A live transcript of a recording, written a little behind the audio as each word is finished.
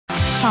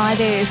Hi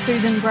there,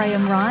 Susan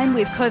Graham-Ryan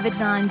with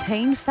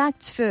COVID-19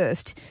 Facts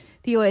First.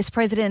 The US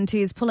President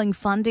is pulling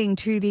funding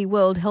to the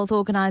World Health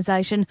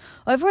Organization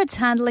over its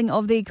handling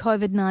of the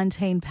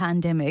COVID-19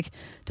 pandemic.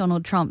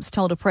 Donald Trump's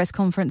told a press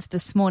conference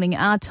this morning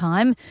our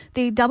time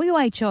the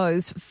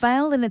WHO's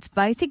failed in its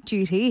basic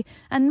duty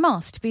and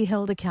must be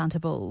held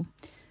accountable.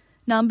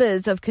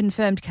 Numbers of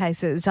confirmed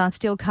cases are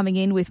still coming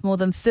in, with more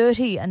than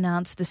 30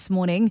 announced this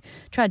morning.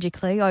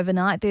 Tragically,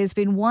 overnight there's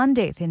been one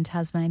death in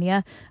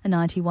Tasmania, a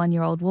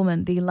 91-year-old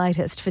woman, the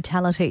latest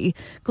fatality.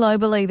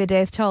 Globally, the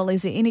death toll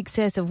is in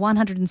excess of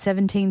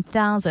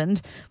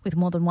 117,000, with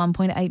more than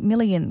 1.8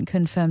 million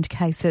confirmed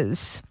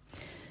cases.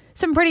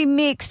 Some pretty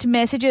mixed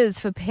messages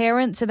for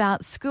parents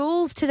about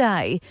schools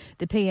today.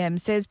 The PM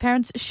says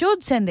parents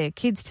should send their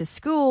kids to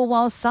school,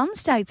 while some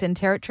states and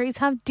territories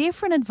have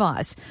different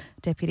advice.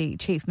 Deputy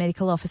Chief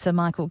Medical Officer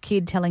Michael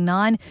Kidd telling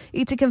Nine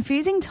it's a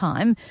confusing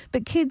time,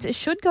 but kids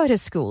should go to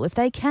school if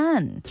they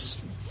can. It's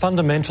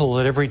fundamental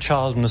that every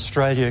child in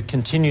Australia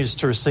continues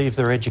to receive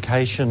their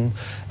education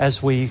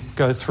as we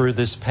go through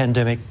this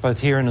pandemic,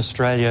 both here in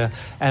Australia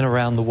and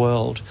around the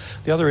world.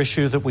 The other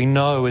issue that we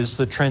know is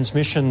the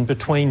transmission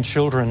between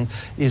children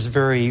is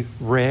very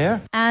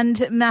rare.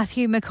 And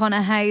Matthew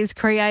McConaughey's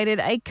created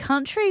a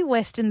country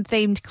western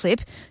themed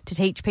clip to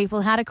teach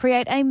people how to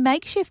create a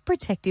makeshift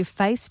protective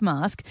face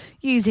mask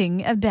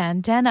using a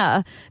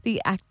bandana.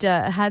 The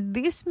actor had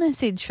this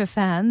message for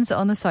fans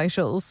on the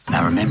socials.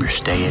 Now remember,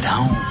 stay at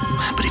home,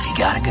 but if you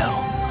gotta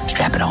go,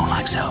 strap it on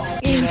like so.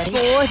 In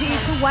sport,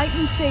 it's a wait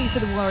and see for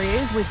the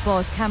Warriors, with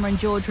boss Cameron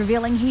George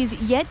revealing he's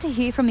yet to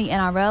hear from the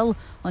NRL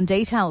on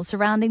details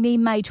surrounding the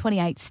May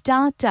 28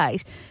 start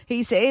date.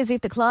 He says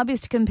if the club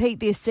is to compete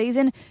this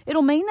season,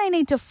 it'll mean they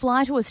need to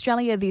fly to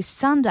Australia this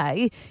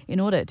Sunday in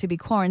order to be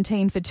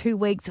quarantined for 2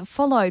 weeks,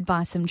 followed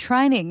by some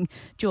training.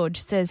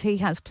 George says he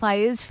has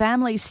players,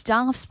 families,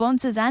 staff,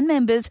 sponsors and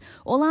members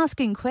all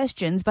asking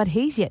questions, but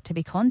he's yet to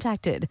be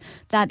contacted.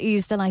 That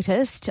is the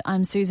latest.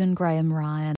 I'm Susan Graham-Ryan.